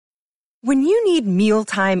When you need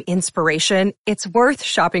mealtime inspiration, it's worth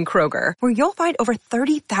shopping Kroger, where you'll find over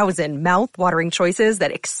 30,000 mouth-watering choices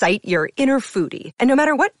that excite your inner foodie. And no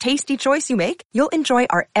matter what tasty choice you make, you'll enjoy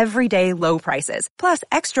our everyday low prices, plus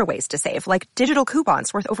extra ways to save, like digital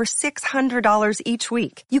coupons worth over $600 each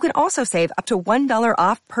week. You can also save up to $1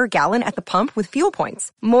 off per gallon at the pump with fuel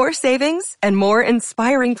points. More savings and more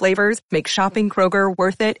inspiring flavors make shopping Kroger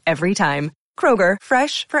worth it every time. Kroger,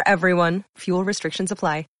 fresh for everyone. Fuel restrictions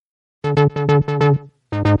apply.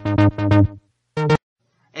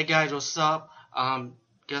 Hey guys, what's up?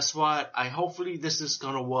 Guess what? Hopefully this is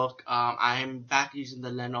gonna work. I'm back using the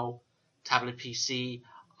Lenovo tablet PC,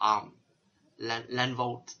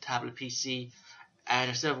 Lenovo tablet PC, and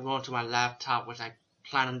instead of going to my laptop, which I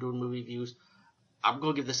plan on doing movie reviews, I'm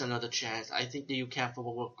gonna give this another chance. I think the UCam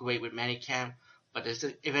will work great with Manicam, but if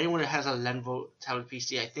anyone has a Lenovo tablet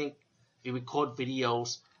PC, I think if you record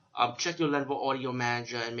videos, check your Lenovo Audio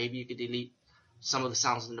Manager, and maybe you could delete some of the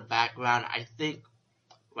sounds in the background. I think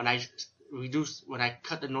when I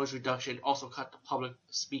cut the noise reduction, also cut the public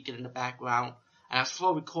speaking in the background, and that's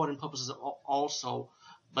for recording purposes also.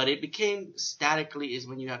 But it became statically is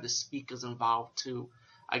when you have the speakers involved too.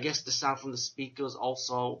 I guess the sound from the speakers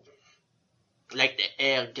also, like the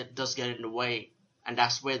air does get in the way, and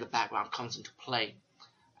that's where the background comes into play.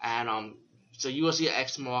 And so you will see an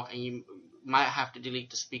X mark, and you might have to delete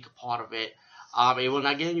the speaker part of it. It will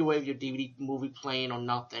not get in your way of your DVD movie playing or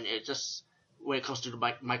nothing. It just when it comes to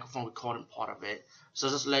the microphone recording part of it. So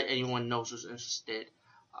just let anyone know who's interested.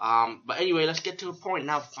 But anyway, let's get to the point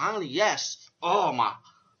now. Finally, yes. Oh my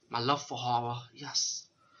love for horror. Yes.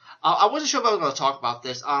 I wasn't sure if I was going to talk about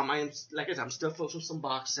this. I'm still filtering some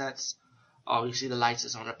box sets. You see the lights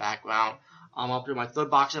is on the background. I'm up to my third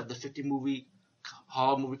box set of the 50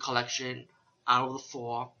 horror movie collection out of the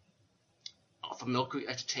 4 from Mill Creek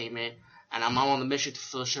Entertainment, and I'm on the mission to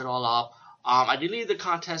finish it all up. I deleted the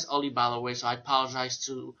contest early, by the way, so I apologize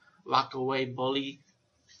to Rockaway Bully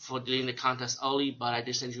for deleting the contest early, but I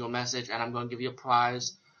did send you a message, and I'm going to give you a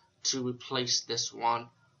prize to replace this one,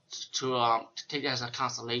 to take it as a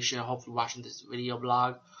consolation, hopefully watching this video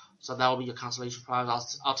blog. So that will be your consolation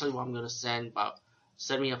prize. I'll tell you what I'm going to send, but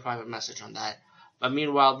send me a private message on that. But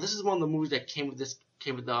meanwhile, this is one of the movies that came with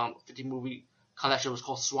the 50 movie collection. It was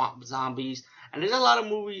called Swamp Zombies, and there's a lot of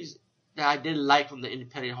movies that I did like from the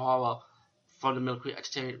independent horror from the Mill Creek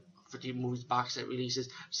Entertainment 50 movies box set releases.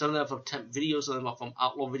 Some of them are from Temp Video, some of them are from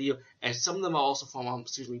Outlaw Video, and some of them are also from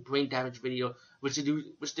Brain Damage Video, which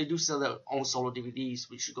they do sell their own solo DVDs,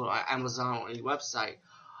 which you go to Amazon or any website.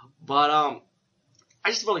 But I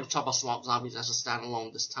just feel like to talk about Swamp Zombies as a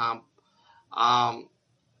standalone this time.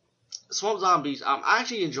 Swamp Zombies, I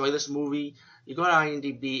actually enjoy this movie. You go to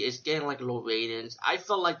IMDb, it's getting like low ratings. I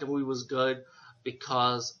felt like the movie was good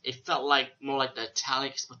because it felt like more like the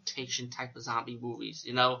Italian exploitation type of zombie movies.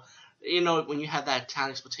 You know, when you have that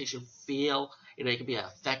Italian exploitation feel, it could be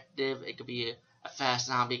effective, it could be a fast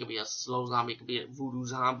zombie, it could be a slow zombie, it could be a voodoo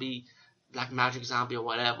zombie, black magic zombie or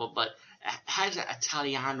whatever, but it has that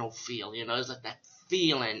Italiano feel, it's like that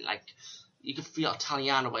feeling, like you can feel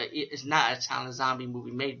Italiano, but it's not an Italian zombie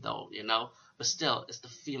movie made though, but still, it's the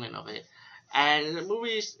feeling of it. And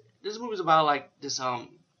this movie's about like this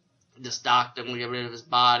doctor going to get rid of his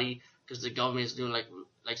body because the government is doing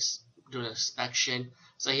doing an inspection.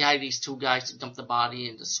 So he had these 2 guys to dump the body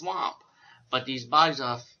in the swamp, but these bodies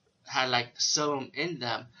had like serum in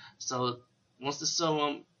them. So once the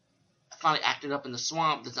serum finally acted up in the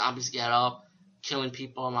swamp, the zombies get up, killing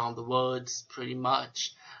people around the woods, pretty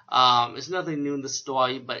much. It's nothing new in the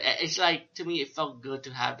story, but it's like, to me, it felt good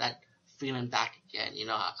to have that feeling back again.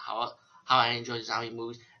 How I enjoy zombie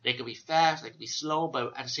movies. They could be fast, they could be slow,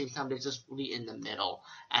 but at the same time, they're just really in the middle.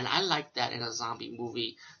 And I like that in a zombie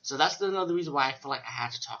movie. So that's another reason why I feel like I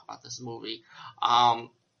had to talk about this movie.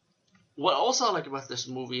 What also I like about this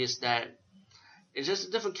movie is that it's just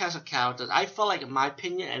a different cast of characters. I felt like, in my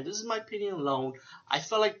opinion, and this is my opinion alone, I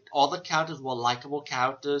felt like all the characters were likable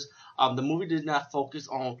characters. The movie did not focus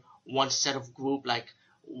on one set of group, like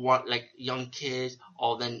young kids,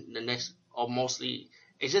 or then the next, or mostly.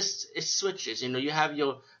 It switches. You have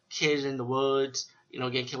your kids in the woods,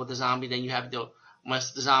 getting killed with the zombie. Then you have the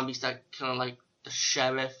zombies that kind of like the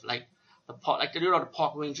sheriff, like the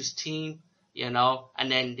park rangers team,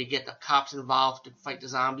 and then they get the cops involved to fight the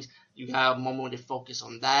zombies. You have a moment where they focus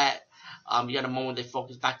on that. You got a moment where they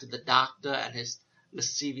focus back to the doctor and his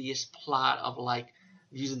mischievous plot of like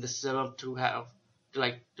using the serum to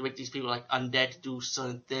make these people like undead to do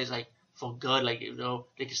certain things like for good, like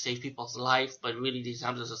they can save people's life, but really these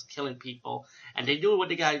zombies are just killing people, and they do what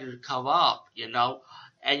they gotta do to cover up, and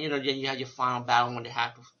then you have your final battle when they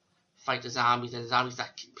have to fight the zombies, and the zombies are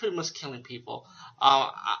pretty much killing people. I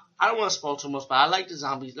don't want to spoil too much, but I like the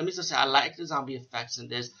zombies. Let me just say, I like the zombie effects in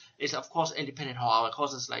this. It's of course independent horror. Of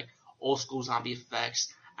course, it's like old school zombie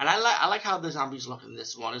effects, and I like how the zombies look in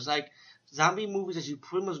this one. It's like zombie movies that you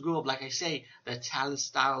pretty much grew up, like I say, the Italian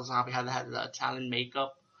style zombie, how they had the Italian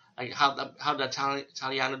makeup, like how the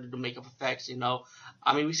Italiano do the makeup effects.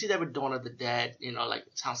 I mean, we see that with Dawn of the Dead, like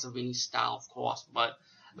Tom Savini style, of course, but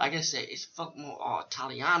like I said, it felt more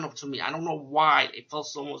Italiano to me. I don't know why. It felt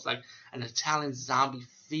so much like an Italian zombie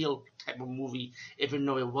feel type of movie, even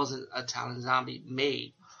though it wasn't Italian zombie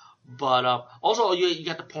made. But also, you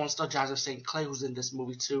got the porn star Jasmine St. Clair, who's in this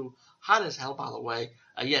movie too. Hot as hell, by the way.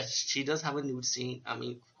 Yes, she does have a nude scene. I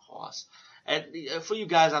mean, of course. And for you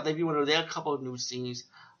guys out there, if you want to know, there are a couple of nude scenes.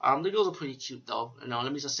 The girls are pretty cute, though.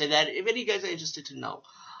 Let me just say that. If any of you guys are interested to know.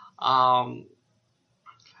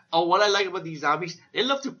 What I like about these zombies, they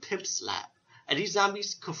love to pimp slap. And these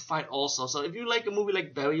zombies could fight also. So if you like a movie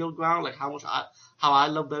like Burial Ground, like how I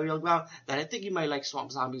love Burial Ground, then I think you might like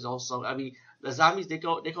Swamp Zombies also. I mean, the zombies, they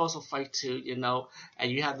can also fight too,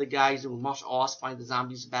 and you have the guys doing martial arts find the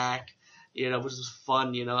zombies back, which is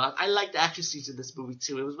fun, I like the action scenes in this movie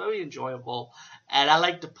too. It was very enjoyable. And I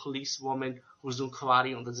like the policewoman who was doing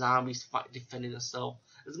karate on the zombies, defending herself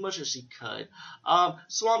as much as she could.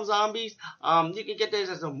 Swamp Zombies, you can get this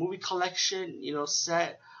as a movie collection,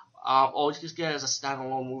 set, or you can get it as a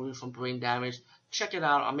standalone movie from Brain Damage. Check it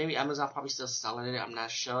out. Or maybe Amazon probably still selling it. I'm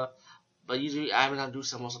not sure. But usually Amazon do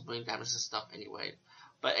sell most of Brain Damage and stuff anyway.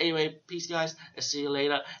 But anyway, peace guys, and see you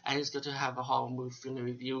later. And it's good to have a horror movie film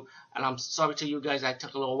review. And I'm sorry to you guys, I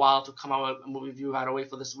took a little while to come out with a movie review right away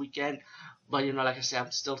for this weekend. But like I said,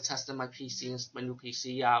 I'm still testing my PC and my new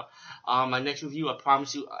PC out. My next review, I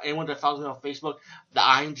promise you, anyone that follows me on Facebook, the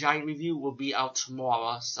Iron Giant review will be out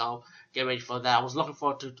tomorrow. So get ready for that. I was looking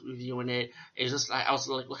forward to reviewing it. It's just like I was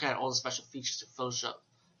looking at all the special features to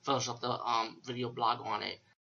finish up the video blog on it.